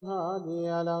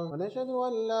هادي له ونشهد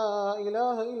أن لا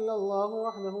إله إلا الله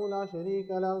وحده لا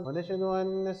شريك له ونشهد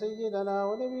أن سيدنا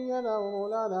ونبينا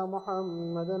ومولانا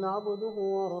محمدا عبده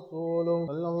ورسوله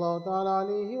صلى الله تعالى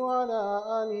عليه وعلى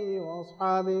آله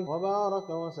وأصحابه وبارك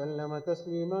وسلم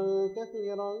تسليما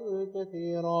كثيرا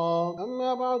كثيرا.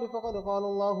 أما بعد، فقد قال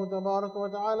الله تبارك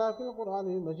وتعالى في القرآن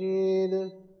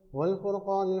المجيد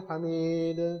والفرقان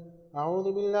الحميد: أعوذ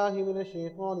بالله من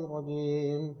الشيطان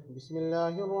الرجيم. بسم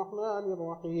الله الرحمن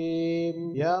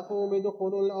الرحيم. يا قوم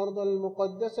ادخلوا الأرض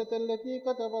المقدسة التي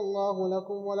كتب الله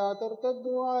لكم ولا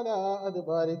ترتدوا على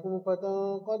أدباركم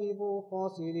فتنقلبوا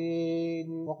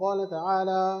خاسرين. وقال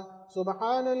تعالى: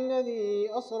 سبحان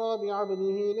الذي أسرى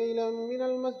بعبده ليلا من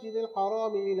المسجد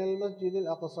الحرام إلى المسجد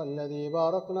الأقصى الذي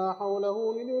باركنا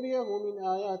حوله لنريه من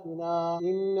آياتنا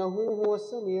إنه هو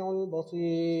السميع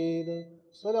البصير.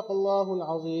 صدق الله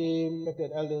العظيم.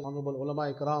 Respected elders, honorable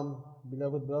ulama ikram,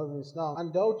 beloved brothers in Islam,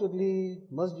 undoubtedly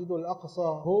Masjid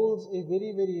Al-Aqsa holds a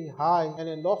very, very high and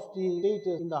a lofty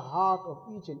status in the heart of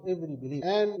each and every believer.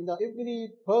 And every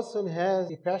person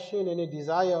has a passion and a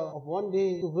desire of one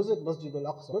day to visit Masjid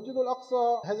Al-Aqsa. Masjid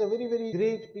Al-Aqsa has a very, very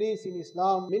great place in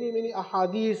Islam. Many, many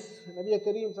ahadith. Nabi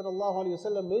Kareem sallallahu alayhi wa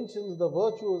sallam mentions the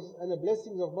virtues and the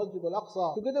blessings of Masjid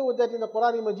Al-Aqsa. Together with that, in the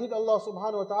Quran Majid, Allah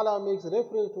subhanahu wa ta'ala makes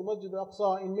reference to Masjid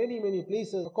Al-Aqsa in many, many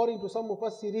places. According to some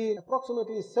Mufassirin,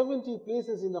 approximately 70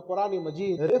 places in the Quran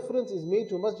Majid, reference is made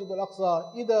to Masjid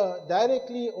Al-Aqsa either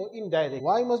directly or indirectly.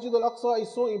 Why Masjid Al-Aqsa is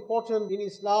so important in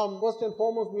Islam? First and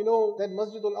foremost, we know that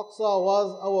Masjid Al-Aqsa was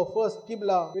our first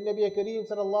Qibla. When Nabi Kareem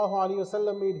sallallahu alayhi wa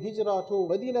sallam made hijrah to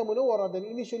Medina Munawwara, then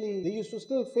initially they used to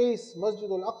still face Masjid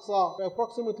Al-Aqsa for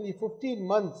approximately 15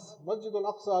 months. Masjid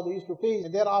Al-Aqsa they used to face,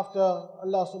 and thereafter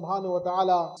Allah subhanahu wa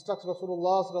ta'ala instructs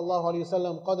Rasulullah sallallahu alayhi wa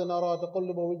sallam: قَدْ نَرَى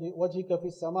تَقَلُّبَ وَجْهِكَ فِي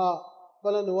السَّمَاءِ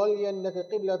فَلَنُوَلِّيَنَّكَ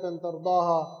قِبْلَةً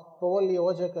تَرْضَاهَا فَوَلِّ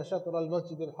وَجْهَكَ شَطْرَ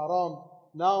الْمَسْجِدِ الْحَرَامِ.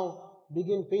 Now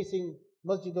begin facing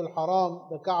Masjid al-Haram,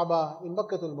 the Kaaba in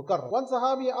Makkah al-Mukarram. One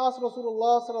Sahabi asked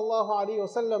Rasulullah sallallahu alayhi wa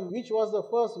sallam which was the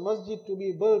first masjid to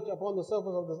be built upon the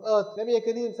surface of this earth. Nabi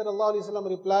Kareem sallallahu alayhi wa sallam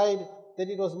replied that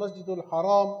it was Masjid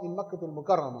al-Haram in Makkah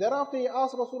al-Mukarram. Thereafter he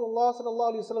asked Rasulullah sallallahu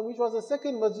alayhi wa sallam which was the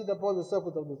second masjid upon the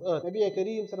surface of this earth. Nabi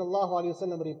Kareem sallallahu alayhi wa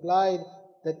sallam replied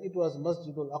that it was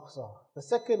Masjid Al-Aqsa, the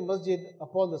second masjid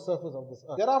upon the surface of this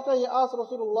earth. Thereafter he asked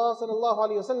Rasulullah sallallahu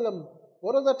alayhi wa sallam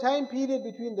what was the time period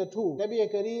between the two. Nabi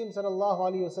Kareem sallallahu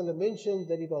alayhi wa sallam mentioned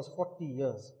that it was 40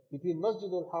 years. Between Masjid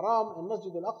Al-Haram and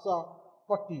Masjid Al-Aqsa,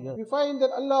 40 years. We find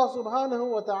that Allah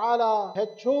subhanahu wa ta'ala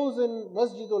had chosen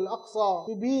Masjid Al-Aqsa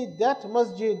to be that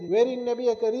masjid wherein Nabi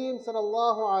Kareem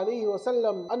sallallahu alayhi wa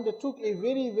sallam undertook a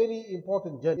very, very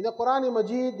important journey. In the Quran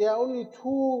Majid, there are only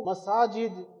two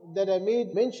masajid that are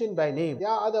made mentioned by name. There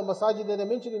are other masajid that are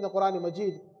mentioned in the Quran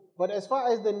Majid, but as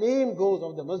far as the name goes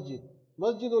of the masjid,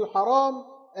 Masjid Al-Haram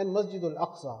and Masjid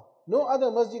Al-Aqsa, no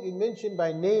other masjid is mentioned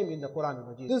by name in the Quran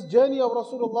Majid. This journey of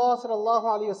Rasulullah sallallahu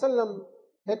alaihi wasallam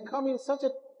had come in such a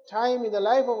time in the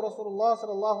life of Rasulullah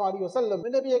sallallahu alaihi wasallam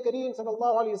when Nabi Kareem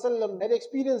sallallahu alaihi wasallam had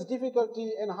experienced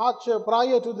difficulty and hardship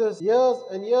prior to this, years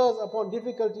and years upon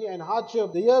difficulty and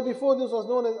hardship. The year before this was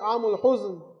known as Amul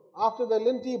Huzn, after the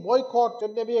lengthy boycott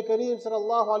that Nabi Kareem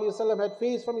sallallahu alaihi wasallam had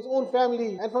faced from his own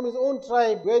family and from his own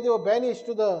tribe, where they were banished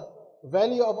to the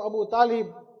valley of Abu Talib.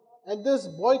 And this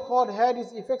boycott had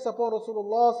its effects upon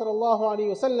Rasulullah sallallahu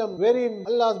alaihi wasallam, wherein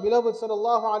Allah's beloved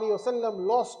sallallahu alaihi wasallam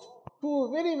lost two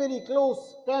very, very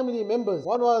close family members.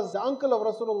 One was the uncle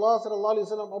of Rasulullah sallallahu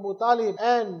alaihi wasallam, Abu Talib,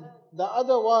 and the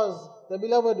other was the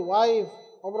beloved wife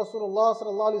of Rasulullah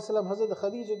sallallahu alaihi wasallam, Hazrat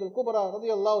Khadija al-Kubra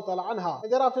radiyallahu ta'ala anha.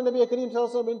 And thereafter Nabi Kareem sallallahu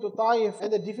alaihi wasallam went to Taif,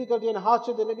 and the difficulty and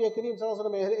hardship that Nabi Kareem sallallahu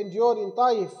alaihi wasallam endured in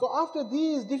Taif. So after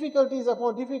these difficulties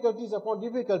upon difficulties upon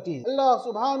difficulties, Allah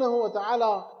subhanahu wa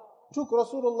ta'ala took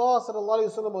Rasulullah sallallahu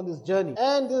alaihi wasallam on this journey.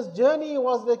 And this journey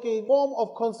was like a form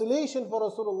of consolation for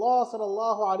Rasulullah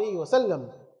sallallahu alaihi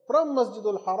wasallam, from Masjid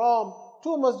al-Haram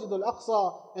to Masjid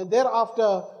al-Aqsa, and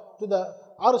thereafter to the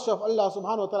Arsh of Allah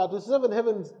subhanahu wa ta'ala, to 7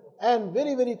 heavens, and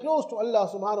very, very close to Allah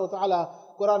subhanahu wa ta'ala.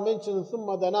 Quran mentions ثُمَّ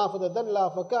دَنَا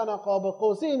فَتَدَلَّى فَكَانَ قَابَ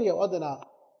قَوْسَيْنِ أَوْ أَدْنَى,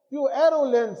 few arrow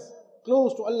lengths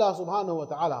close to Allah subhanahu wa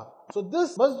ta'ala. So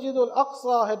this Masjid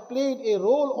Al-Aqsa had played a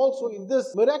role also in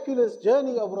this miraculous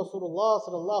journey of Rasulullah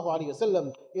sallallahu alaihi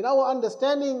wasallam. In our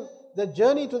understanding, the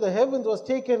journey to the heavens was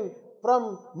taken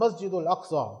from Masjid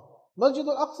Al-Aqsa. Masjid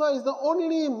Al-Aqsa is the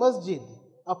only masjid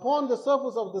upon the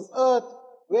surface of this earth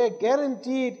where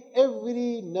guaranteed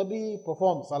every Nabi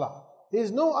performed salah. There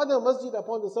is no other masjid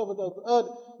upon the surface of the earth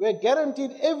where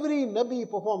guaranteed every Nabi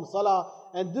performed salah,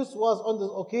 and this was on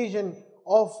this occasion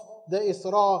of the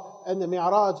Isra and the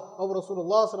Mi'raj of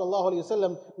Rasulullah sallallahu alayhi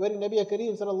wasallam, wherein Nabi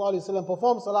Kareem sallallahu alayhi wasallam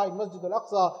performed salah in Masjid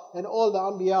Al-Aqsa, and all the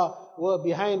Anbiya were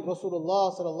behind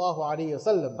Rasulullah sallallahu alayhi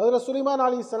wasallam. Hazrat Sulaiman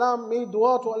alayhi salam made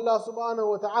dua to Allah subhanahu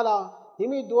wa ta'ala. He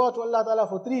made dua to Allah ta'ala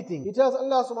for three things. He tells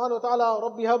Allah subhanahu wa ta'ala,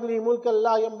 Rabbi habli mulkan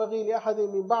la yanbaghi li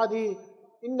ahadin min ba'di,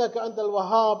 innaka antal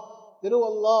wahhab. That, oh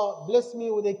Allah, bless me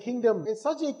with a kingdom, and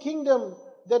such a kingdom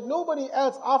that nobody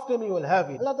else after me will have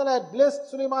it. Allah Ta'ala had blessed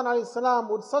Sulaiman alayhi salam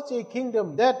with such a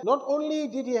kingdom that not only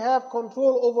did he have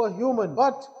control over human,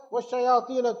 but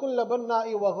وَالشَّيَاطِينَ كُلَّ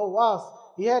بَنَّاءِ وَغَوَّاسٍ.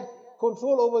 He had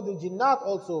control over the jinnat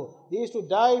also. They used to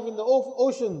dive in the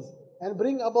oceans and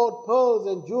bring about pearls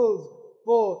and jewels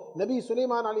for Nabi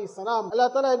Sulaiman alayhi salam. Allah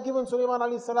Ta'ala had given Sulaiman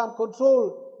alayhi salam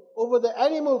control over the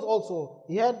animals also.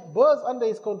 He had birds under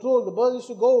his control. The birds used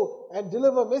to go and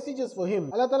deliver messages for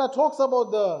him. Allah Ta'ala talks about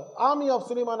the army of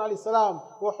Sulaiman alayhi salam.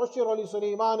 وَحُشِّرَ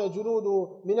لِسُلَيْمَانَ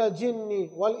جُنُودُ مِنَ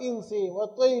الْجِنِّ وَالْإِنسِ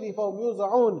وَالطَّيْرِ فَهُمْ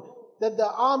يُوزَعُونَ. That the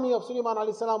army of Sulaiman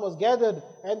alayhi salam was gathered,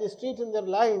 and they straightened their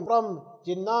line from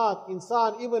jinnat,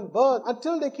 insan, even birds,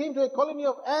 until they came to a colony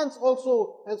of ants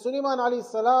also. And Sulaiman alayhi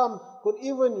salam could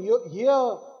even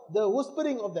hear the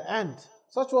whispering of the ant.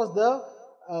 Such was the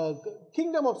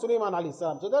kingdom of Sulaiman alayhi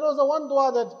salam. So that was the one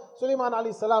dua that Sulaiman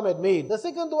alayhi salam had made. The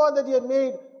second dua that he had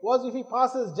made was, if he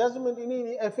passes judgment in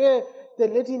any affair,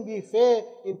 then let him be fair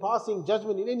in passing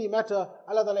judgment in any matter.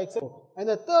 Allah Ta'ala accepted. And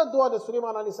the third dua that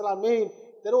Sulaiman alayhi salam made,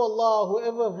 that, oh Allah,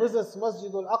 whoever visits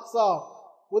Masjid Al-Aqsa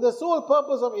with the sole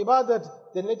purpose of ibadat,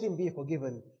 then let him be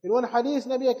forgiven. In one hadith,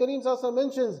 Nabi Kareem Sallallahu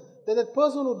mentions that that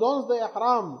person who dons the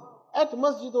ihram at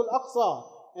Masjid Al-Aqsa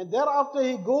and thereafter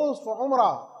he goes for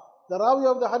Umrah, the Rawi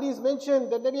of the hadith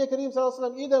mentioned that Nabi Kareem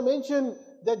Sallallahu either mentioned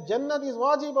that Jannat is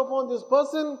wajib upon this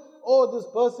person, or this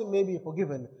person may be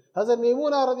forgiven. Hazrat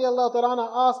Maymuna radiallahu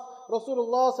ta'ala asked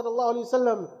Rasulullah sallallahu alayhi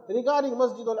wasallam regarding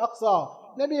Masjid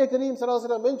Al-Aqsa. Nabi Kareem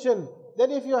Sallallahu mentioned that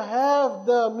if you have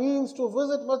the means to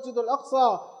visit Masjid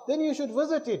Al-Aqsa, then you should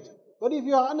visit it. But if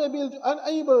you are unable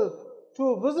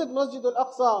to visit Masjid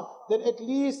Al-Aqsa, then at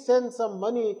least send some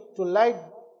money to light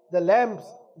the lamps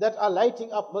that are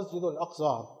lighting up Masjid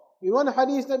Al-Aqsa. In one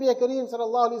hadith, Nabi Kareem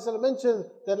sallallahu alayhi wa mentions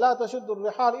that لا تشد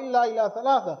الرحال إلا إلى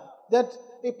ثلاثة, that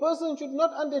a person should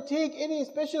not undertake any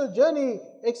special journey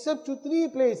except to three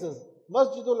places: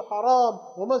 Masjid Al-Haram,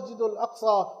 wa Masjid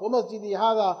Al-Aqsa, wa Masjidi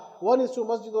Hada. One is to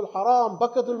Masjid Al-Haram,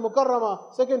 Bakkatul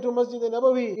Mukarrama. Second to Masjid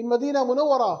Al-Nabawi in Medina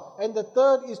Munawwara, and the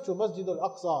third is to Masjid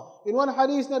Al-Aqsa. In one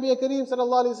hadith, Nabi Kareem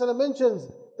sallallahu alayhi wa mentions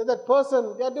that that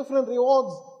person, there are different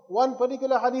rewards. One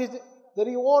particular hadith, the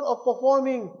reward of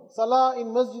performing salah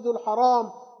in Masjid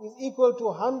Al-Haram is equal to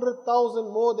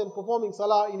 100,000 more than performing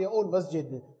salah in your own masjid.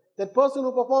 That person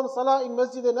who performs salah in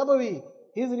Masjid Al-Nabawi,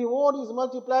 his reward is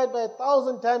multiplied by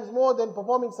 1,000 times more than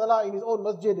performing salah in his own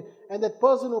masjid. And that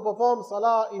person who performs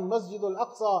salah in Masjid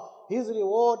Al-Aqsa, his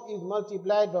reward is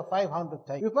multiplied by 500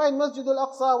 times. We find Masjid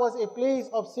Al-Aqsa was a place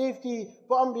of safety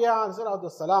for Anbiya and Salatu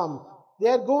Salam. They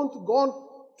had gone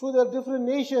to the different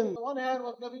nations. On one hand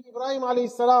was Nabi Ibrahim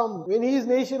alayhi salam, when his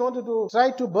nation wanted to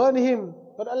try to burn him,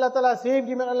 but Allah Ta'ala saved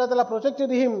him and Allah Ta'ala protected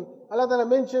him. Allah Ta'ala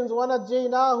mentions,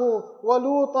 وَنَجَّيْنَاهُ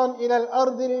وَلُوطًا إِلَى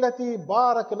الْأَرْضِ الَّتِي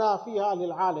بَارَكْنَا فِيهَا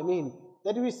لِلْعَالَمِينَ.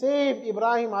 That we saved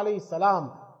Ibrahim alayhi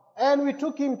salam and we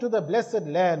took him to the blessed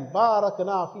land.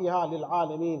 بَارَكْنَا فِيهَا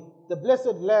لِلْعَالَمِينَ. The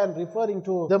blessed land, referring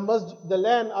to the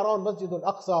land around Masjid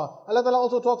Al-Aqsa. Allah Ta'ala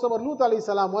also talks about Lut alayhi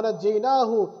salam.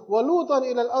 وَنَجَّيْنَاهُ وَلُوطًا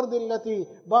إِلَى الْأَرْضِ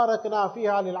الَّتِي بَارَكْنَا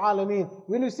فِيهَا لِلْعَالَمِينَ.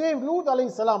 When we saved Lut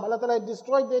alayhi salam, Allah Ta'ala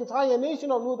destroyed the entire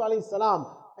nation of Lut alayhi salam.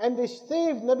 And they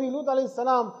saved Nabi Lut alayhi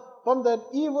salam from the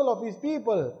evil of his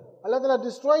people. Allah Ta'ala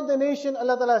destroyed the nation.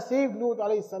 Allah Ta'ala saved Lut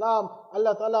alayhi salam.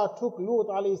 Allah Ta'ala took Lut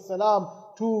alayhi salam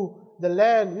to the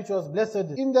land which was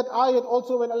blessed. In that ayat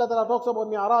also, when Allah Ta'ala talks about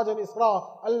Mi'raj and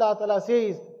Isra, Allah Ta'ala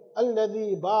says,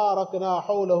 الَّذِي بَارَكْنَا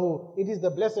حَوْلَهُ. It is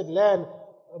the blessed land,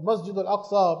 Masjid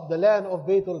Al-Aqsa, the land of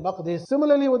Baytul Maqdis.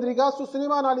 Similarly, with regards to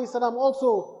Sulaiman alayhi salam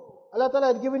also, Allah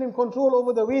Ta'ala had given him control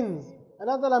over the winds.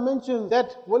 Allah Ta'ala mentions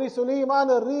that وَلِسُلَيْمَانَ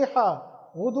الرِّيحَ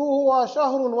غُدُوهُهَا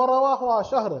شَهْرٌ وَرَوَاحُهَا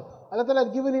شَهْرٌ. Allah Ta'ala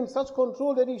had given him such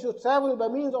control that he should travel by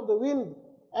means of the wind,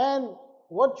 and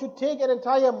what should take an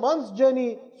entire month's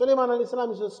journey, Sulaiman alayhi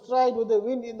salam used to stride with the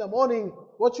wind in the morning.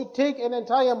 What should take an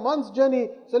entire month's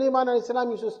journey, Sulaiman alayhi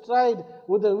salam used to stride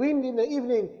with the wind in the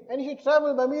evening, and he should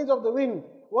travel by means of the wind.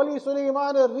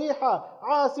 وَلِسُلَيْمَانَ الرِّيحَ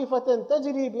عَاصِفَةً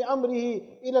تَجْرِي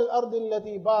بِأَمْرِهِ إِلَى الْأَرْضِ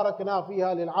الَّتِي بَارَكْنَا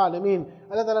فِيهَا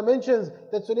لِلْعَالَمِينَ. Allah Ta'ala mentions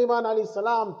that Sulaiman alayhi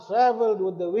salam traveled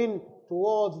with the wind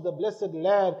towards the blessed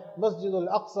land, Masjid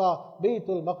Al-Aqsa,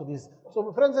 Baytul Maqdis.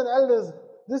 So friends and elders,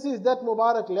 this is that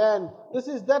Mubarak land. This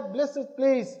is that blessed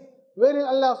place wherein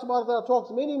Allah subhanahu wa ta'ala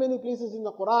talks many places in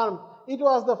the Quran. It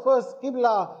was the first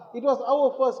Qibla, it was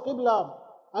our first Qibla,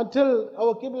 until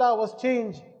our Qibla was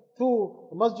changed to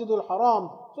Masjid Al-Haram.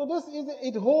 So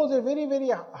it holds a very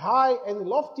high and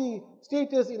lofty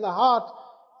status in the heart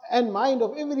and mind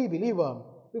of every believer.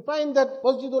 We find that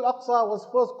Masjid Al-Aqsa was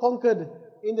first conquered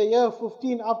in the year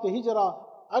 15 after Hijrah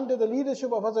under the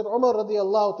leadership of Hazrat Umar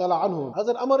radiallahu ta'ala anhu.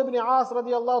 Hazrat Amr ibn As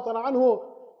radiallahu ta'ala anhu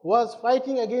was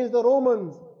fighting against the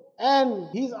Romans, and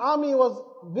his army was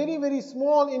very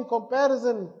small in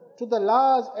comparison to the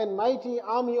large and mighty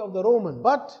army of the Romans.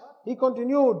 But he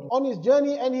continued on his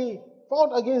journey and he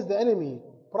fought against the enemy.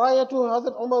 Prior to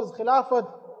Hazrat Umar's Khilafat,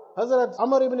 Hazrat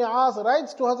Amr ibn As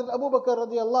writes to Hazrat Abu Bakr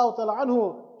radiallahu ta'ala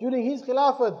anhu during his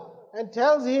Khilafat and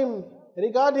tells him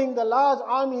regarding the large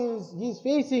armies he is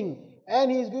facing, and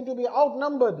he is going to be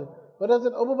outnumbered. But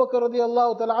Hazrat Abu Bakr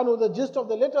radiallahu ta'ala anhu, the gist of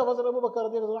the letter of Hazrat Abu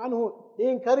Bakr radiallahu anhu, he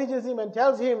encourages him and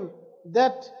tells him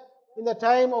that in the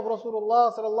time of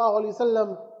Rasulullah sallallahu alaihi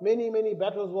wasallam, many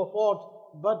battles were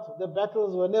fought, but the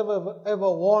battles were never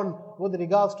ever won with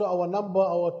regards to our number,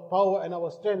 our power and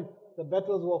our strength. The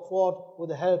battles were fought with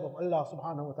the help of Allah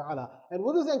subhanahu wa ta'ala. And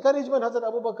with this encouragement, Hazrat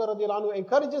Abu Bakr radiallahu anhu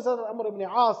encourages Hazrat Amr ibn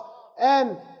As,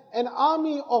 and an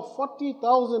army of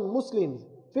 40,000 Muslims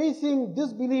facing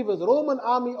disbelievers, Roman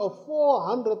army of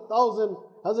 400,000,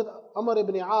 Hazrat Amr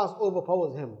ibn As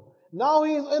overpowers him. Now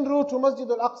he is en route to Masjid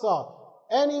Al-Aqsa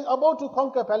and he is about to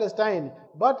conquer Palestine.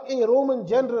 But a Roman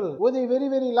general with a very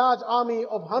large army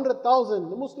of 100,000,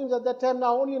 the Muslims at that time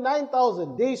now only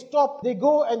 9,000, they stop, they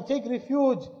go and take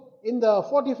refuge in the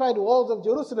fortified walls of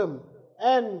Jerusalem,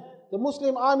 and the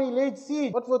Muslim army laid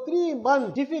siege. But for 3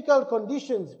 months, difficult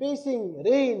conditions, facing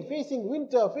rain, facing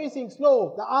winter, facing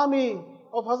snow, the army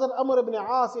of Hazrat Amr ibn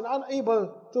As is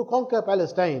unable to conquer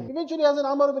Palestine. Eventually Hazrat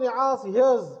Amr ibn As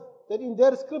hears that in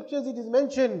their scriptures it is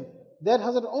mentioned that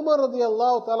Hazrat Umar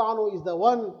radiallahu ta'ala anhu is the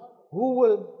one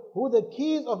who the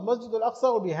keys of Masjid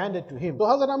Al-Aqsa will be handed to him. So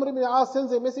Hazrat Amr ibn As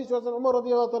sends a message to Hazrat Umar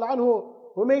radiallahu ta'ala anhu,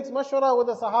 who makes mashwara with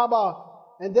the Sahaba.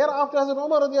 And thereafter Hazrat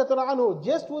Umar radiallahu ta'ala anhu,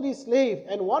 just with his slave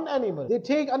and one animal,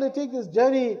 they undertake this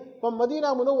journey from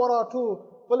Medina Munawwara to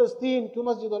Palestine to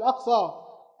Masjid Al-Aqsa.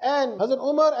 And Hazrat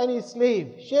Umar and his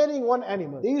slave sharing one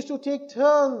animal. They used to take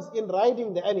turns in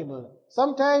riding the animal.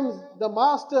 Sometimes the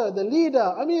master, the leader,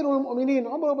 Amirul Mu'mineen,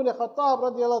 Umar ibn Khattab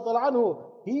radiallahu ta'ala anhu,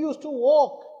 he used to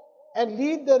walk and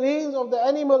lead the reins of the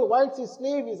animal whilst his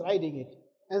slave is riding it.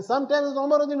 And sometimes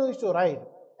Umar radiallahu used to ride.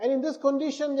 And in this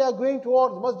condition they are going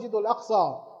towards Masjid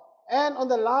Al-Aqsa. And on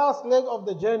the last leg of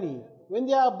the journey, when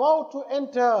they are about to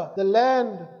enter the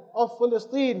land of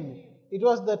Palestine, it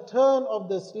was the turn of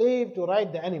the slave to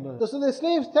ride the animal. So the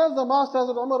slave tells the master,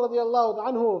 Hazrat Umar radiallahu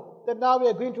anhu, that now we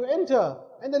are going to enter.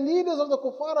 And the leaders of the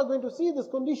kuffar are going to see this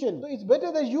condition. So it's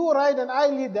better that you ride and I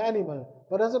lead the animal.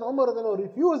 But Hazrat Umar radiallahu anhu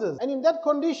refuses. And in that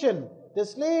condition, the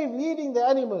slave leading the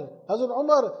animal, Hazrat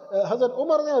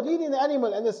Umar leading the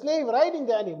animal and the slave riding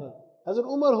the animal. Hazrat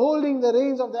Umar holding the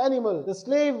reins of the animal, the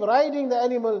slave riding the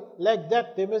animal, like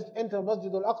that they must enter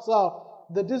Masjid Al-Aqsa.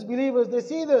 The disbelievers, they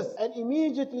see this and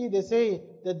immediately they say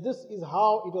that this is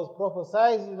how it was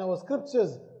prophesied in our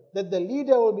scriptures, that the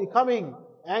leader will be coming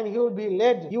and he will be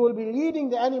leading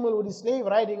the animal with his slave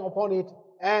riding upon it,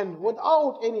 and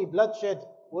without any bloodshed,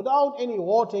 without any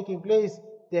war taking place,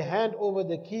 they hand over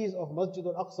the keys of Masjid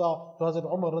Al-Aqsa to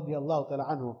Hazrat Umar radiallahu ta'ala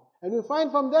anhu. And we find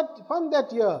from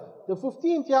that year, the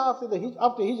 15th year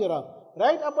after Hijrah,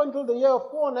 right up until the year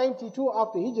 492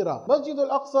 after Hijrah, Masjid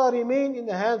Al-Aqsa remained in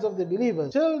the hands of the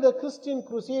believers till the Christian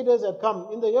Crusaders had come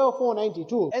in the year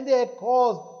 492. And they had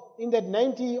caused, in that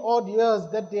 90 odd years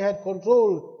that they had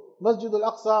controlled Masjid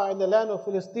Al-Aqsa in the land of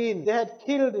Palestine, they had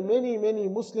killed many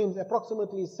Muslims.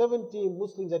 Approximately 70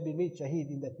 Muslims had been made shaheed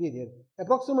in that period.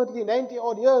 Approximately 90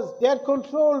 odd years, they had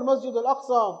controlled Masjid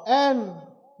Al-Aqsa, and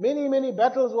many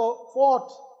battles were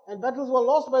fought and battles were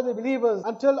lost by the believers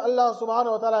until Allah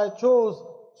subhanahu wa ta'ala chose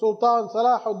Sultan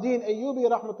Salahuddin Ayyubi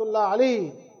rahmatullah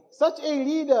alayhi. Such a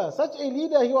leader,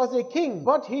 he was a king,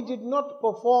 but he did not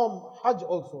perform Hajj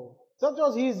also. Such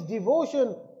was his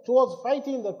devotion towards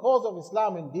fighting the cause of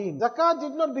Islam and Deen. Zakat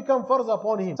did not become farz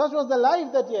upon him. Such was the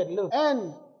life that he had lived.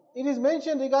 And it is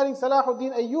mentioned regarding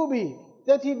Salahuddin Ayyubi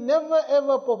that he never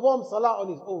ever performed salah on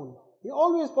his own. He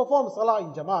always performed salah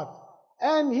in Jamaat.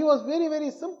 And he was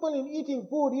very simple in eating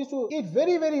food. He used to eat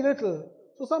very little.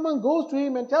 So someone goes to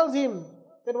him and tells him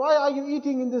that why are you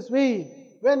eating in this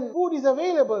way when food is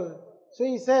available? So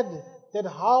he said that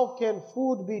how can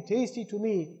food be tasty to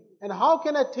me? And how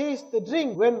can I taste the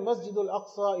drink when Masjid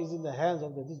Al-Aqsa is in the hands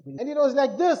of the disbelievers? And it was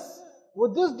like this,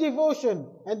 with this devotion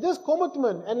and this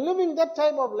commitment and living that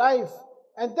type of life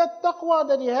and that taqwa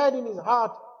that he had in his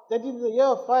heart, that in the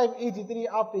year 583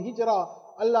 after Hijrah,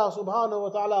 Allah subhanahu wa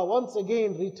ta'ala once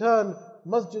again returned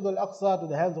Masjid Al-Aqsa to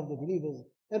the hands of the believers.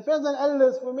 And friends and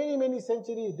elders, for many, many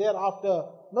centuries thereafter,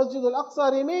 Masjid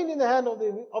Al-Aqsa remained in the hand of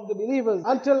the believers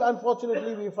until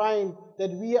unfortunately we find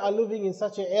that we are living in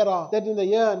such an era that in the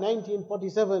year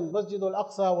 1947, Masjid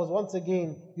Al-Aqsa was once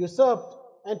again usurped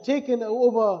and taken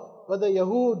over by the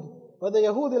Yahud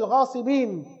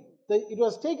al-Ghasibin. It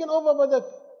was taken over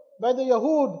by the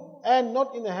Yahud and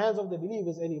not in the hands of the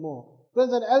believers anymore.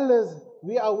 Friends and elders,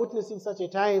 we are witnessing such a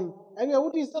time, and we are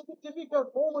witnessing such a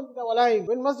difficult moment in our life.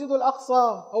 When Masjid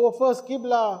Al-Aqsa, our first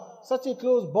Qibla, such a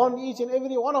close bond each and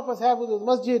every one of us have with this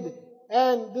masjid,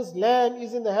 and this land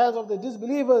is in the hands of the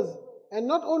disbelievers. And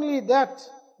not only that,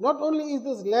 not only is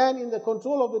this land in the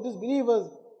control of the disbelievers,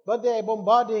 but they are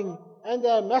bombarding and they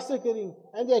are massacring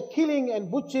and they are killing and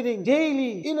butchering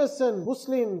daily innocent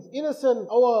Muslims, innocent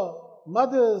our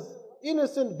mothers,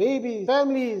 innocent babies,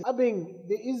 families are being,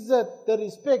 the izzat, the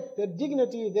respect, their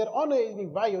dignity, their honor is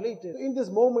being violated. In this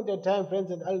moment and time, friends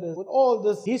and elders, with all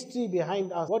this history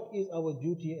behind us, what is our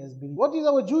duty as believers? What is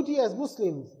our duty as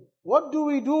Muslims? What do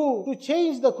we do to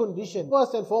change the condition?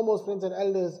 First and foremost, friends and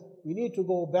elders, we need to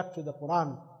go back to the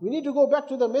Quran. We need to go back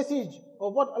to the message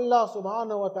of what Allah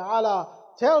subhanahu wa ta'ala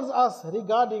tells us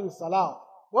regarding salah.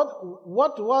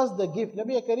 What was the gift?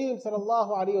 Nabi Kareem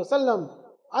sallallahu alayhi wa sallam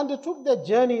undertook the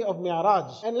journey of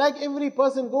Mi'raj. And like every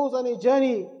person goes on a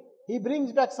journey, he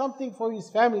brings back something for his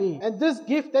family. And this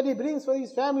gift that he brings for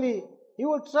his family, he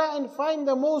will try and find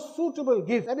the most suitable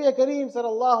gift. Nabi Kareem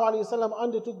sallallahu alayhi wasallam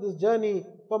undertook this journey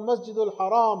from Masjid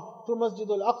Al-Haram to Masjid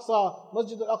Al-Aqsa.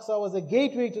 Masjid Al-Aqsa was a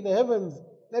gateway to the heavens.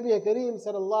 Nabi Kareem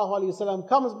sallallahu alayhi wasallam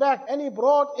comes back and he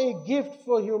brought a gift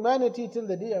for humanity till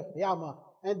the day of Qiyamah.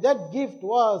 And that gift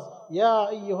was, Ya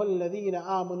ayyuhal ladhina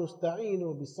amanu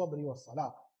sta'inu bis-sabri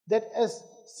was-salah. That as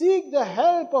seek the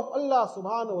help of Allah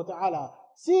subhanahu wa ta'ala.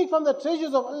 Seek from the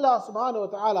treasures of Allah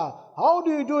subhanahu wa ta'ala. How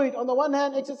do you do it? On the one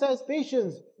hand, exercise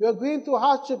patience. You are going through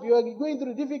hardship, you are going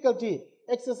through difficulty.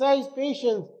 Exercise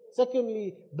patience.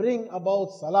 Secondly, bring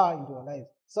about salah into your life.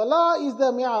 Salah is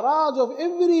the mi'raj of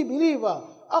every believer.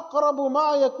 أَقْرَبُ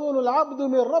مَا يَكُونُ الْعَبْدُ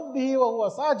مِنْ رَبِّهِ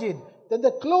وَهُوَ سَاجِدٌ. That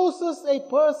the closest a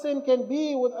person can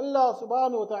be with Allah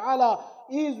subhanahu wa ta'ala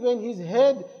is when his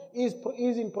head is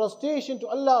in prostration to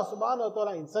Allah subhanahu wa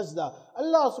ta'ala in sajda.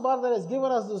 Allah subhanahu wa ta'ala has given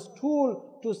us this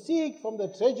tool to seek from the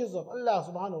treasures of Allah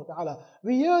subhanahu wa ta'ala.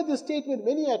 We hear this statement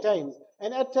many a times,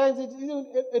 and at times it is even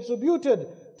attributed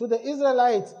to the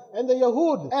Israelites and the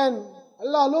Yahud, and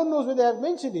Allah alone knows where they have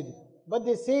mentioned it. But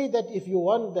they say that if you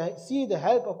want to see the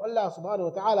help of Allah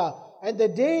subhanahu wa ta'ala, and the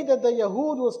day that the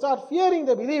Yahud will start fearing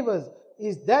the believers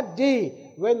is that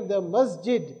day when the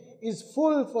masjid is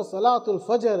full for Salatul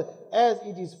Fajr as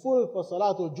it is full for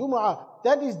Salatul Jum'ah.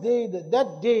 That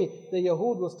day the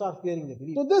Yahud will start fearing the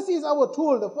believers. So this is our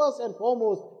tool. The first and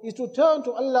foremost is to turn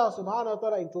to Allah subhanahu wa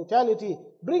ta'ala in totality.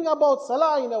 Bring about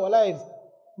salah in our lives.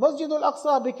 Masjid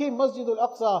Al-Aqsa became Masjid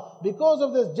Al-Aqsa because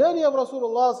of this journey of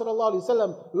Rasulullah sallallahu alaihi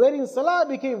wasallam, wherein salah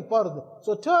became fard.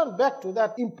 So turn back to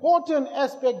that important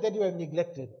aspect that you have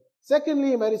neglected.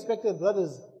 Secondly, my respected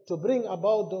brothers, to bring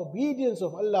about the obedience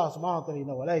of Allah subhanahu wa ta'ala in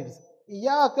our lives.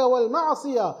 إِيَّاكَ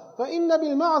وَالْمَعْصِيَةِ فَإِنَّ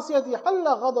بِالْمَعْصِيَةِ حَلَّ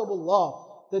غَضَبُ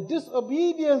اللَّهِ. The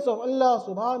disobedience of Allah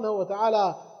subhanahu wa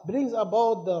ta'ala brings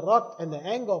about the wrath and the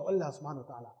anger of Allah subhanahu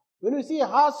wa ta'ala. When we see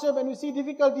hardship and we see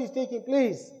difficulties taking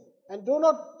place, and do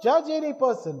not judge any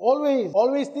person.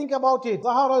 Always think about it.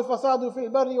 ظَهَرَ الْفَسَادُ فِي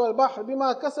الْبَرِّ وَالْبَحْرِ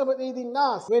بِمَا كَسَبَتْ أَيْدِي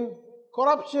النَّاسِ. When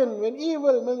corruption, when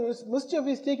evil, when mischief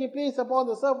is taking place upon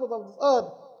the surface of this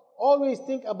earth, always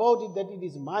think about it that it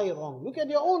is my wrong. Look at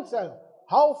your own self.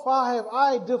 How far have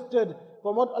I drifted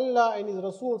from what Allah and His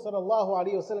Rasul sallallahu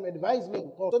alaihi wasallam advised me?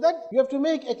 So that you have to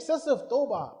make excessive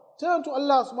tawbah. Turn to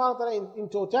Allah subhanahu wa ta'ala in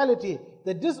totality.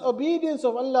 The disobedience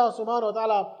of Allah subhanahu wa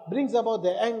ta'ala brings about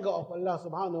the anger of Allah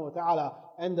subhanahu wa ta'ala.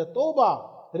 And the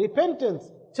tawbah, repentance,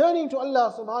 turning to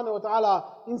Allah subhanahu wa ta'ala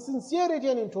in sincerity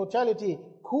and in totality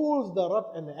cools the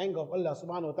wrath and the anger of Allah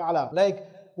subhanahu wa ta'ala. Like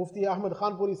Mufti Ahmad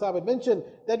Khanpuri Sahib had mentioned,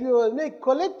 that we will make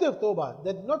collective tawbah.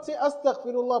 That not say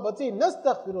astaghfirullah, but say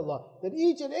nastaghfirullah. That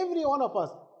each and every one of us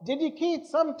dedicate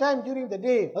some time during the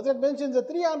day. Hazrat mentions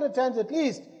that 300 times at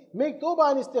least. Make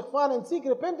tawbah and istighfar and seek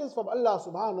repentance from Allah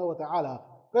subhanahu wa ta'ala.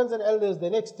 Friends and elders, the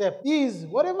next step is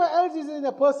whatever else is in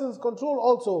a person's control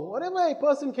also. Whatever a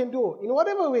person can do, in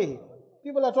whatever way.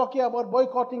 People are talking about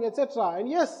boycotting, etc. And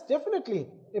yes, definitely,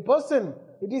 a person,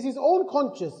 it is his own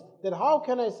conscience that how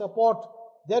can I support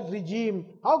that regime?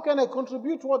 How can I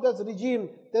contribute toward that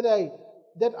regime that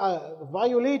are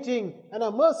violating and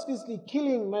are mercilessly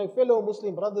killing my fellow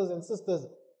Muslim brothers and sisters?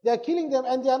 They are killing them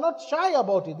and they are not shy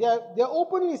about it. They are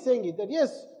openly saying it, that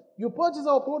yes, You purchase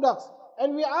our products,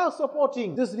 and we are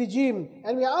supporting this regime,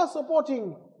 and we are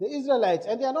supporting the Israelites,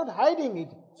 and they are not hiding it.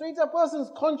 So it's a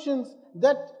person's conscience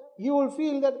that he will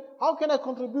feel that, how can I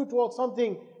contribute towards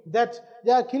something that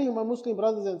they are killing my Muslim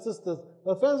brothers and sisters?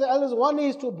 But friends and elders, one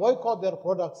is to boycott their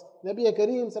products. Nabi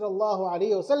Kareem sallallahu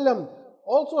alayhi wasallam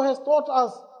also has taught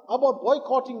us about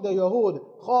boycotting the Yahud,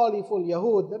 Khaliful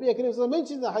Yahud. Nabi Kareem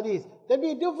mentions in the hadith that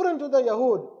be different to the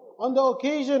Yahud. On the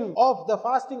occasion of the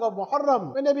fasting of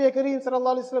Muharram, when Nabi Kareem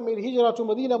sallallahu alayhi wasallam made hijrah to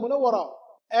Medina Munawwara,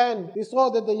 and we saw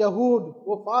that the Yahud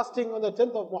were fasting on the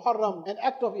 10th of Muharram, an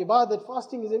act of ibadat.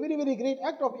 Fasting is a very, very great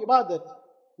act of ibadat.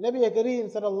 Nabi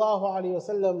Kareem sallallahu alayhi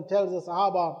wasallam tells the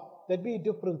Sahaba that be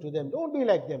different to them. Don't be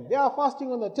like them. They are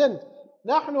fasting on the 10th.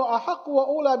 نَحْنُ أَحَقُّ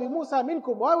وَأُولَى بِمُوسَى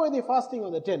مِنْكُمْ. Why were they fasting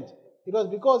on the 10th? It was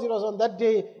because it was on that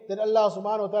day that Allah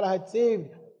subhanahu wa ta'ala had saved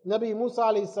Nabi Musa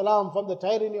alayhi salam from the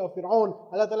tyranny of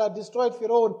Fir'aun. Allah ta'ala destroyed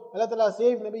Fir'aun. Allah ta'ala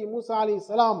saved Nabi Musa alayhi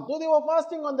salam. So they were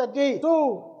fasting on that day.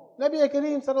 So Nabi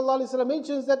Kareem sallallahu alayhi wa sallam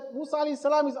mentions that Musa alayhi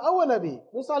salam is our Nabi.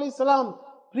 Musa alayhi salam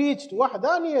preached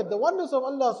wahdaniyat, the oneness of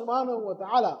Allah subhanahu wa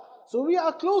ta'ala. So we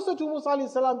are closer to Musa alayhi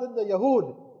salam than the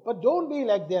Yahud. But don't be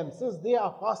like them. Since they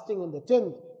are fasting on the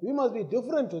 10th, we must be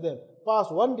different to them.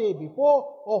 Fast one day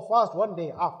before or fast one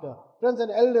day after. Friends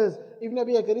and elders, if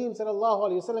Nabi Kareem sallallahu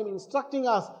alayhi wa sallam instructing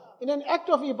us in an act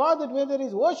of ibadat where there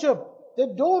is worship, they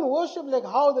don't worship like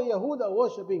how the Yahud are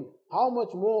worshipping. How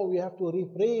much more we have to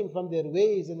refrain from their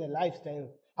ways and their lifestyle.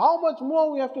 How much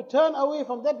more we have to turn away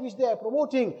from that which they are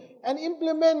promoting and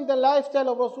implement the lifestyle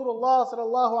of Rasulullah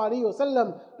sallallahu alaihi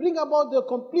wasallam. Bring about the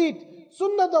complete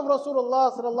sunnah of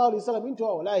Rasulullah sallallahu alaihi wasallam into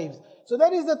our lives. So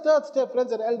that is the third step,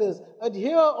 friends and elders.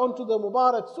 Adhere unto the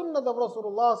Mubarak sunnah of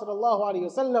Rasulullah sallallahu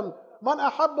alaihi wasallam. Man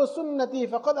ahabba sunnati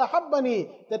faqad ahabbani.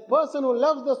 That person who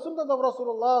loves the sunnah of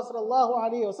Rasulullah sallallahu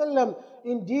alaihi wasallam,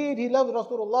 indeed he loves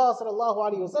Rasulullah sallallahu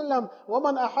alaihi wasallam.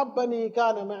 Waman ahabbani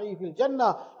kana ma'i fil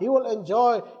jannah. He will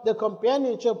enjoy the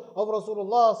companionship of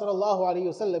Rasulullah sallallahu alaihi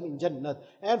wasallam in Jannah.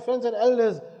 And friends and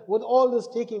elders, with all this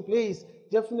taking place,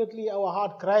 definitely our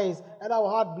heart cries and our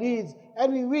heart bleeds,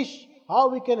 and we wish how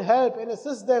we can help and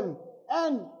assist them.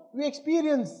 And we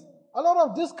experience a lot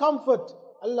of discomfort.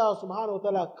 Allah subhanahu wa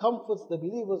ta'ala comforts the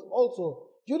believers also.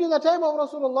 During the time of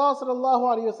Rasulullah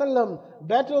sallallahu alaihi wasallam,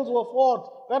 battles were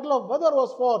fought. Battle of Badr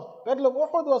was fought. Battle of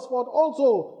Uhud was fought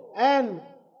also. And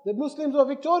the Muslims were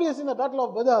victorious in the Battle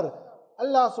of Badr.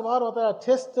 Allah subhanahu wa ta'ala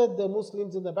tested the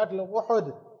Muslims in the Battle of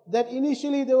Uhud. That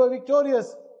initially they were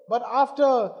victorious. But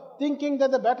after thinking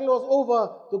that the battle was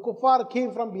over, the kuffar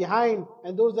came from behind.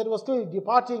 And those that were still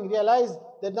departing realized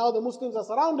that now the Muslims are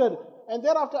surrounded. And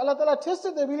thereafter Allah Ta'ala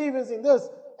tested the believers in this.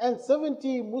 And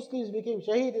 70 Muslims became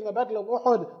shaheed in the battle of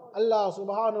Uhud. Allah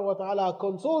subhanahu wa ta'ala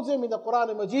consoles him in the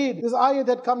Quran Majid. This ayat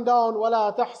had come down,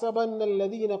 وَلَا تَحْسَبَنَّ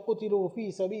الَّذِينَ قُتِلُوا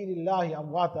فِي سَبِيلِ اللَّهِ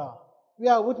أَمْوَاتًا. We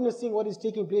are witnessing what is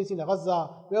taking place in Gaza.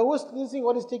 We are witnessing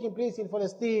what is taking place in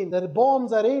Palestine. The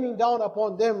bombs are raining down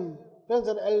upon them. Friends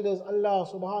and elders, Allah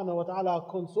subhanahu wa ta'ala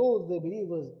consoles the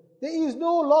believers. There is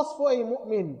no loss for a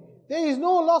mu'min. There is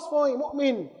no loss for a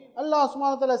mu'min. Allah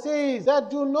subhanahu wa ta'ala says that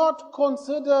do not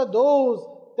consider those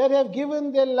that have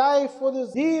given their life for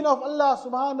this deen of Allah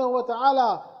subhanahu wa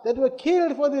ta'ala, that were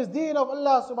killed for this deen of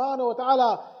Allah subhanahu wa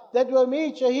ta'ala, that were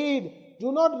made shaheed.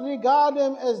 Do not regard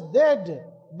them as dead.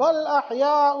 بَلْ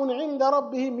أَحْيَاءٌ عِنْدَ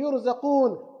رَبِّهِمْ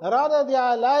يُرْزَقُونَ. Rather they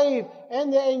are alive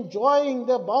and they are enjoying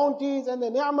the bounties and the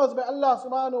ni'mas by Allah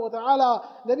subhanahu wa ta'ala.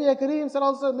 Nabi Kareem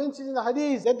sallallahu alaihi wasallam mentions in the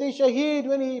hadith that they shaheed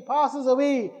when he passes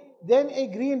away. Then a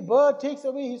green bird takes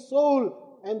away his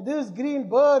soul, and this green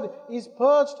bird is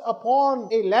perched upon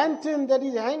a lantern that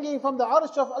is hanging from the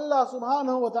arsh of Allah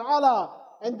subhanahu wa ta'ala.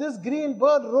 And this green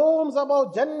bird roams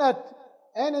about Jannat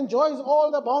and enjoys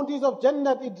all the bounties of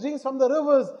Jannat. It drinks from the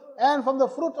rivers and from the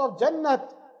fruit of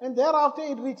Jannat, and thereafter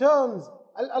it returns.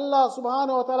 Allah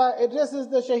subhanahu wa ta'ala addresses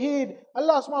the shaheed.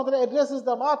 Allah subhanahu wa ta'ala addresses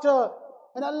the martyr.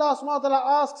 And Allah subhanahu wa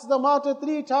ta'ala asks the martyr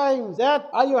 3 times that,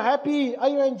 are you happy? Are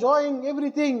you enjoying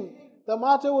everything? The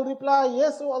martyr will reply,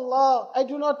 yes, O Allah, I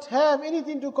do not have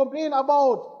anything to complain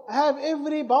about. I have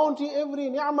every bounty, every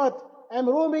ni'mat. I am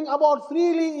roaming about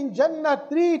freely in Jannat.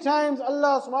 3 times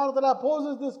Allah subhanahu wa ta'ala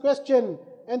poses this question.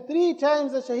 And 3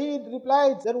 times the shaheed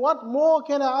replied that what more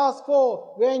can I ask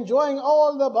for? We are enjoying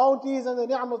all the bounties and the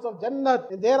ni'mats of Jannat.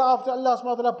 And thereafter Allah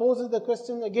subhanahu wa ta'ala poses the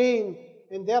question again.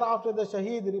 And thereafter the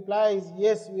shaheed replies,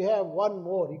 yes, we have one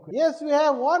more request. Yes, we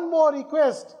have one more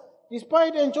request.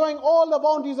 Despite enjoying all the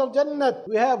bounties of Jannat,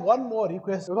 we have one more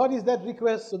request. What is that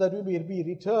request? So that we may be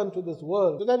returned to this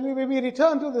world. So that we may be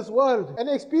returned to this world and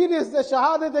experience the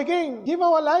shahadat again. Give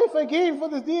our life again for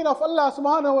this deen of Allah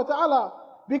subhanahu wa ta'ala.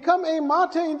 become a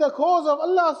martyr in the cause of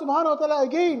Allah subhanahu wa ta'ala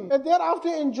again, and thereafter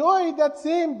enjoy that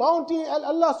same bounty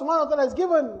Allah subhanahu wa ta'ala has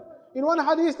given. In one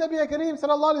hadith, Nabi Kareem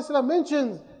sallallahu alayhi wa sallam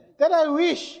mentions that I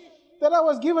wish that I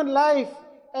was given life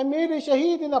and made a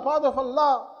shaheed in the path of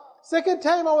Allah. Second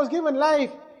time I was given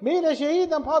life, made a shaheed in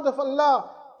the path of Allah.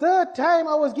 Third time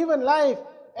I was given life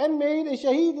and made a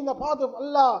shaheed in the path of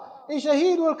Allah. A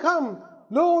shaheed will come,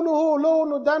 لونه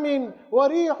لون دم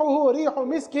وريحه ريح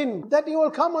مسك, that he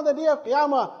will come on the day of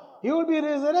Qiyamah. He will be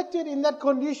resurrected in that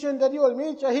condition that he will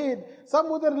make shaheed. Some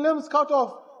with their limbs cut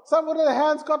off, some with their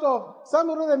hands cut off, some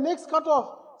with their necks cut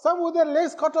off, some with their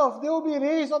legs cut off. They will be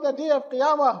raised on the day of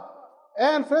Qiyamah.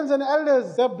 And friends and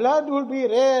elders, the blood will be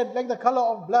red like the color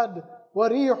of blood.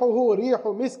 وَرِيحُهُ رِيحُ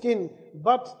مِسْكٍ,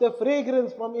 but the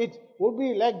fragrance from it will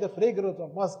be like the fragrance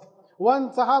of musk.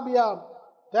 One Sahabiya,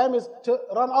 time is to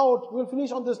run out, we'll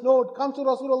finish on this note, comes to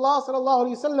Rasulullah sallallahu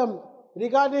alaihi wasallam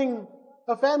regarding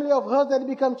a family of hers that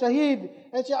become shaheed.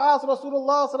 And she asked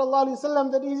Rasulullah sallallahu alaihi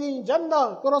wasallam that is he in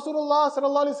Jannah? So Rasulullah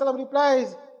sallallahu alaihi wasallam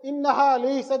replies, إِنَّهَا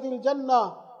لَيْسَتِ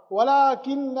الْجَنَّةِ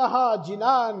وَلَكِنَّهَا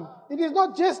جِنَانٌ. It is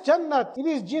not just Jannat, it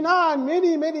is Jinan,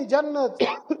 many Jannats.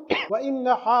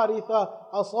 وَإِنَّ حَارِثَ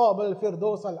أَصَابَ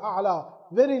الْفِرْدَوْسَ الْأَعْلَى.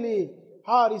 Verily,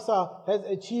 Harisa has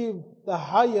achieved the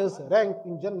highest rank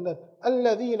in Jannat.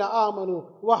 الَّذِينَ آمَنُوا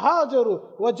وَهَاجَرُوا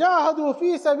وَجَاهَدُوا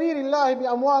فِي سَبِيلِ اللَّهِ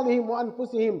بِأَمْوَالِهِمْ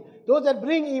وَأَنفُسِهِمْ. Those that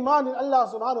bring iman in Allah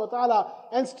subhanahu wa ta'ala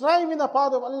and strive in the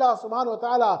path of Allah subhanahu wa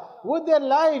ta'ala with their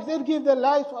lives, they give their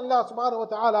lives to Allah subhanahu wa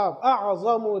ta'ala.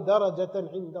 أَعْظَمُ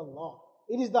دَرَجَةً عِنْدَ اللَّهِ.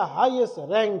 It is the highest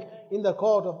rank in the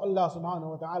court of Allah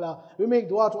subhanahu wa ta'ala. We make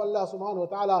dua to Allah subhanahu wa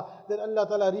ta'ala that Allah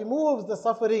ta'ala removes the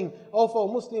suffering of our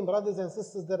Muslim brothers and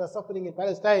sisters that are suffering in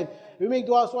Palestine. We make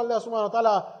dua to Allah subhanahu wa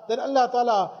ta'ala that Allah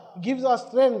ta'ala gives us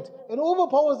strength and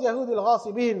overpowers the Yahud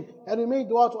al-Ghasibin. And we make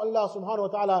dua to Allah subhanahu wa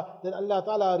ta'ala that Allah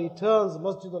ta'ala returns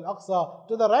Masjid Al-Aqsa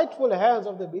to the rightful hands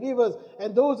of the believers.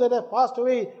 And those that have passed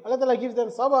away, Allah ta'ala gives them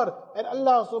sabr. And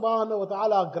Allah subhanahu wa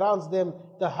ta'ala grants them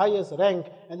the highest rank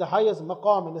and the highest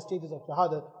maqam and the status of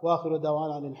shahadat. Wa akhiru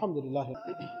dawana alhamdulillah.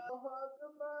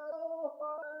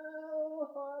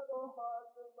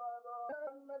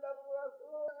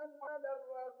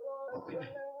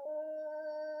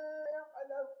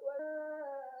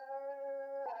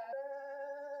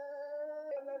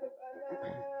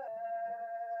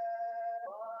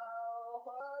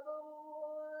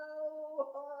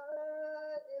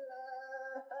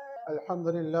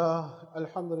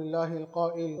 الحمد لله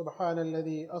القائل سبحان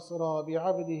الذي أسرى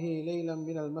بعبده ليلا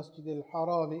من المسجد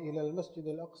الحرام إلى المسجد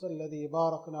الأقصى الذي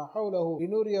باركنا حوله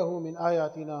لنريه من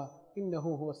آياتنا إنه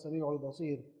هو السميع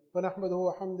البصير.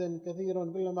 فنحمده حمدا كثيرا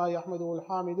كلما يحمده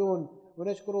الحامدون،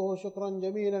 ونشكره شكرا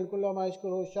جميلا كلما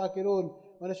يشكره الشاكرون،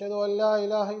 ونشهد أن لا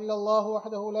إله إلا الله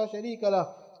وحده لا شريك له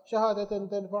شهادة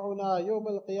تنفعنا يوم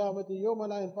القيامة يوم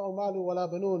لا ينفع مال ولا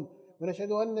بنون.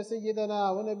 ونشهد أن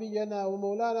سيدنا ونبينا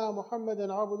ومولانا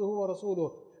محمدا عبده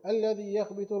ورسوله الذي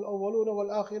يخبت الأولون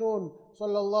والآخرون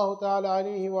صلى الله تعالى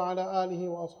عليه وعلى آله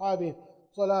وأصحابه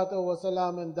صلاة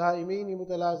وسلاما دائمين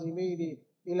متلازمين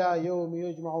إلى يوم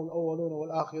يجمع الأولون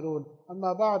والآخرون.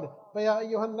 أما بعد، فيا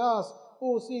أيها الناس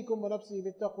أوصيكم ونفسي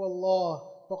بتقوى الله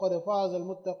فقد فاز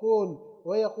المتقون.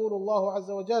 ويقول الله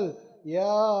عز وجل: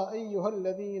 يا أيها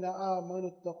الذين آمنوا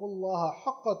اتقوا الله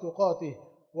حق تقاته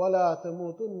ولا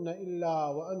تموتن إلا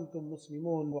وأنتم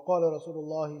مسلمون. وقال رسول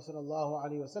الله صلى الله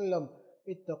عليه وسلم: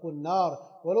 اتقوا النار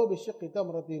ولو بالشق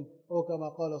تمرة، أو كما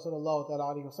قال صلى الله تعالى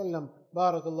عليه وسلم.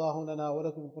 بارك الله لنا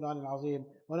ولكم في القرآن العظيم،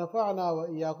 ونفعنا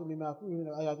وإياكم بما فيه من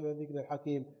الآيات والذكر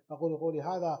الحكيم. أقول قولي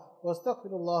هذا واستغفر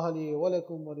الله لي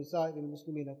ولكم ولسائر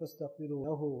المسلمين فاستغفروه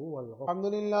هو الغفور.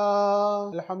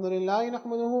 الحمد لله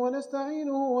نحمده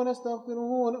ونستعينه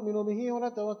ونستغفره ونؤمن به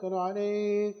ونتوكل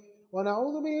عليه،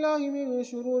 ونعوذ بالله من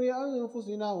شرور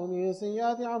أنفسنا ومن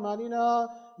سيئات أعمالنا.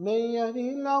 من يهده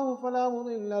الله فلا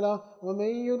مضل له ومن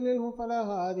يضلله فلا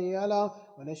هادي له.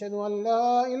 ونشهد أن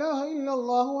لا إله إلا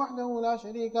الله وحده لا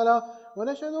شريك له،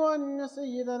 ونشهد أن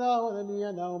سيدنا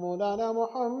ونبينا ومولانا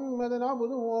محمدا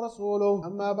عبده ورسوله.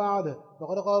 أما بعد،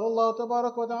 فقد قال الله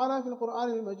تبارك وتعالى في القرآن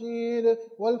المجيد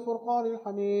والفرقان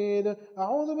الحميد: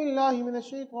 أعوذ بالله من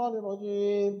الشيطان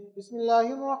الرجيم، بسم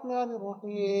الله الرحمن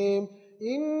الرحيم.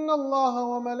 إن الله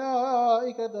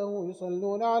وملائكته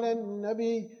يصلون على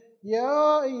النبي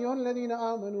يا أيها الذين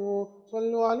آمنوا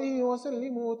صلوا عليه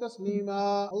وسلموا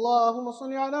تسليما. اللهم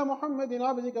صل على محمد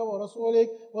عبدك ورسولك،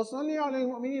 وصل على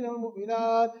المؤمنين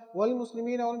والمؤمنات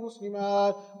والمسلمين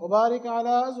والمسلمات، وبارك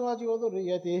على أزواجه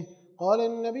وذريته. قال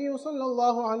النبي صلى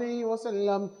الله عليه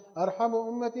وسلم: أرحم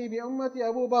أمتي بأمتي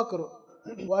أبو بكر،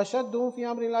 وأشدهم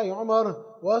في أمر الله عمر،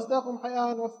 وأصدقهم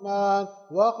حياء عثمان،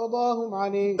 وأقضاهم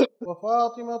علي،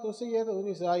 وفاطمة سيدة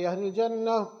نساء أهل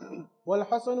الجنة،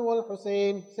 والحسن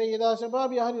والحسين سيدا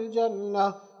شباب أهل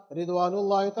الجنة، رضوان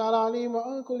الله تعالى عليهم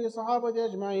وعن كل صحابة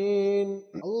أجمعين.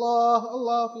 الله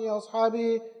الله في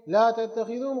أصحابي لا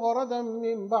تتخذهم غردا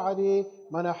من بعدي،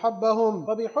 من أحبهم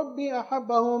فبحبي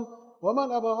أحبهم،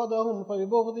 ومن أبغضهم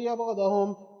فببغضي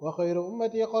أبغضهم، وخير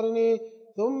أمتي قرني،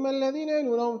 ثم الذين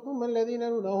يلونهم ثم الذين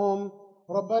يلونهم.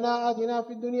 ربنا آتنا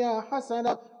في الدنيا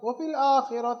حسنة وفي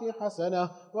الآخرة حسنة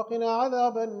وقنا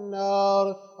عذاب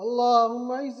النار.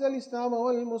 اللهم أعز الإسلام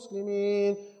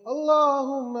والمسلمين،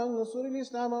 اللهم انصر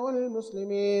الإسلام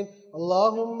والمسلمين،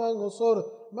 اللهم انصر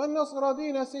من نصر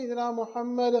دين سيدنا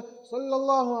محمد صلى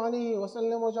الله عليه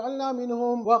وسلم واجعلنا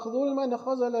منهم، واخذل من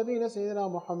خذل دين سيدنا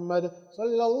محمد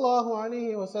صلى الله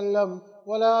عليه وسلم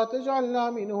ولا تجعلنا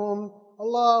منهم.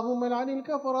 اللهم لعن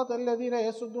الكفرة الذين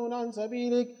يصدون عن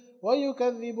سبيلك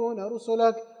ويكذبون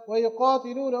رسلك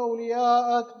ويقاتلون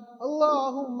أولياءك.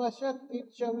 اللهم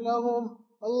شتت شملهم،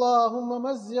 اللهم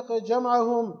مزق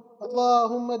جمعهم،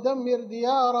 اللهم دمر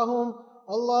ديارهم،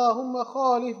 اللهم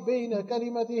خالف بين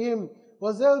كلمتهم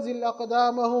وزلزل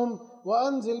أقدامهم،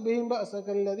 وأنزل بهم بأسك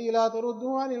الذي لا ترده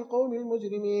عن القوم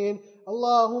المجرمين.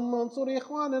 اللهم انصر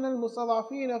إخواننا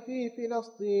المستضعفين في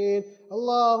فلسطين،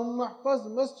 اللهم احفظ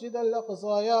مسجد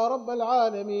الأقصى يا رب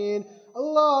العالمين،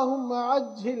 اللهم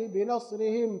عجل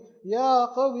بنصرهم يا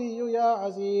قوي يا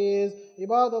عزيز.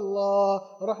 عباد الله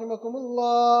رحمكم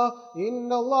الله،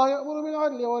 إن الله يأمر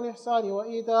بالعدل والإحسان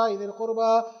وإيتاء ذي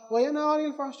القربى وينهى عن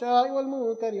الفحشاء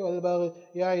والمنكر والبغي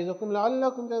يعظكم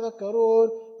لعلكم تذكرون.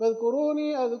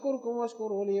 فاذكروني أذكركم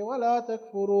واشكروا لي ولا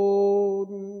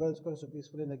تكفرون. Brothers, so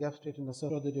peacefully in the gap, straighten the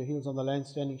surah, your heels on the line,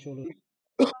 standing shoulders.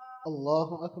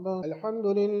 الله أكبر. الحمد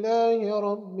لله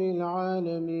رب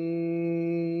العالمين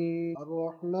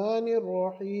الرحمن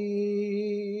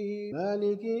الرحيم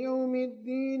مالك يوم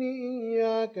الدين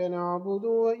إياك نعبد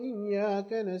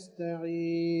وإياك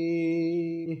نستعين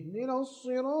اهدنا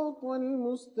الصراط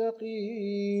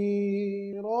المستقيم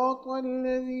صراط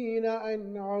الذين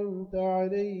أنعمت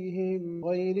عليهم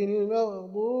غير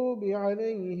المغضوب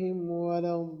عليهم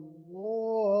ولا الضالين.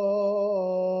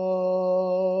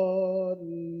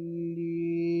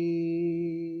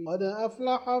 قد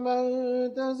أفلح من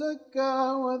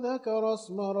تزكى وذكر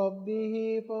اسم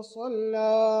ربه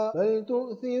فصلى بل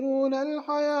تؤثرون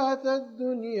الحياة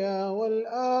الدنيا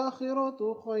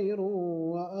والآخرة خير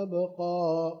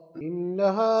وأبقى إن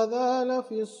هذا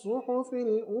لفي الصحف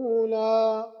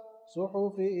الأولى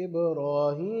صحف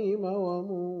إبراهيم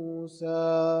وموسى.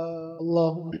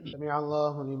 الله سمع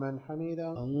الله لمن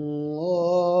حمده.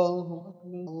 الله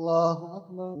أكبر الله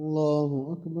أكبر الله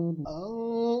أكبر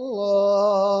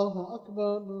الله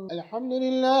أكبر. الحمد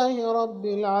لله رب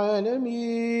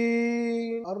العالمين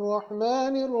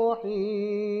الرحمن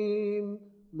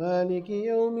الرحيم مالك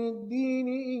يوم الدين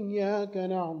إياك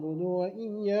نعبد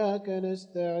وإياك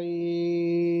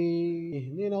نستعين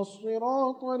اهدنا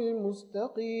الصراط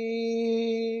المستقيم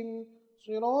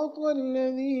صراط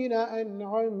الذين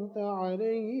أنعمت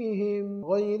عليهم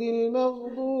غير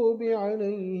المغضوب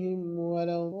عليهم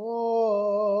ولا الضالين.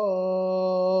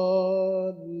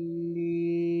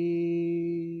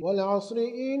 والعصر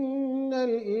إن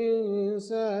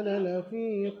الإنسان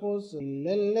لفي خسر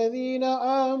إلا الذين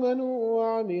آمنوا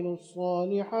وعملوا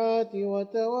الصالحات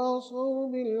وتواصوا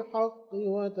بالحق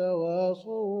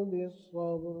وتواصوا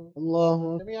بالصبر.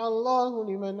 الله سمع الله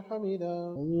لمن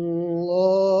حمده.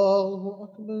 الله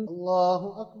أكبر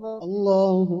الله أكبر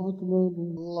الله أكبر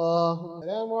الله.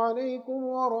 السلام عليكم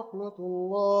ورحمة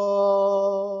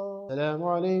الله. السلام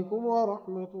عليكم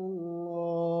ورحمة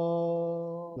الله.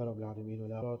 رب العالمين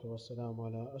والصلاة والسلام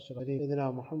على أشرف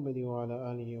سيدنا محمد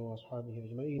وعلى آله وأصحابه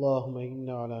أجمعين. اللهم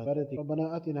إنا على عبادتك.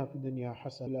 ربنا آتنا في الدنيا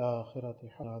حسنة وفي الآخرة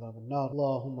حسنة عذاب النار.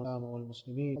 اللهم الإسلام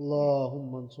والمسلمين،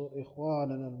 اللهم انصر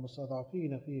إخواننا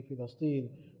المستضعفين في فلسطين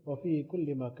وفي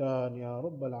كل مكان يا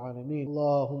رب العالمين.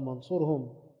 اللهم انصرهم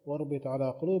واربط على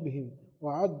قلوبهم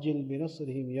وعجل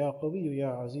بنصرهم يا قوي يا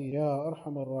عزيز يا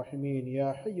أرحم الراحمين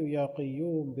يا حي يا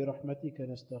قيوم برحمتك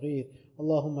نستغيث.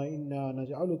 اللهم إنا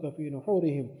نجعلك في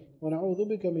نحورهم ونعوذ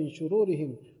بك من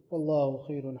شرورهم، والله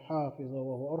خير حافظ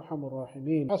وهو أرحم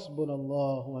الراحمين. حسبنا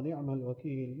الله ونعم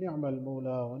الوكيل، نعم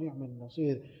المولى ونعم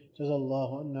النصير. جزا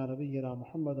الله عنا نبينا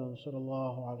محمدا صلى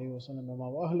الله عليه وسلم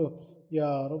وأهله.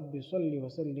 يا رب صل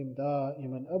وسلم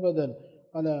دائما أبدا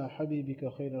على حبيبك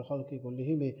خير الخلق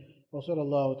كلهم، وصلى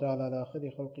الله تعالى على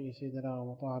خير خلقه سيدنا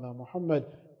ومطاعنا محمد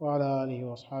وعلى آله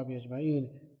وأصحابه أجمعين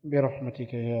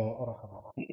برحمتك يا أرحم الراحمين.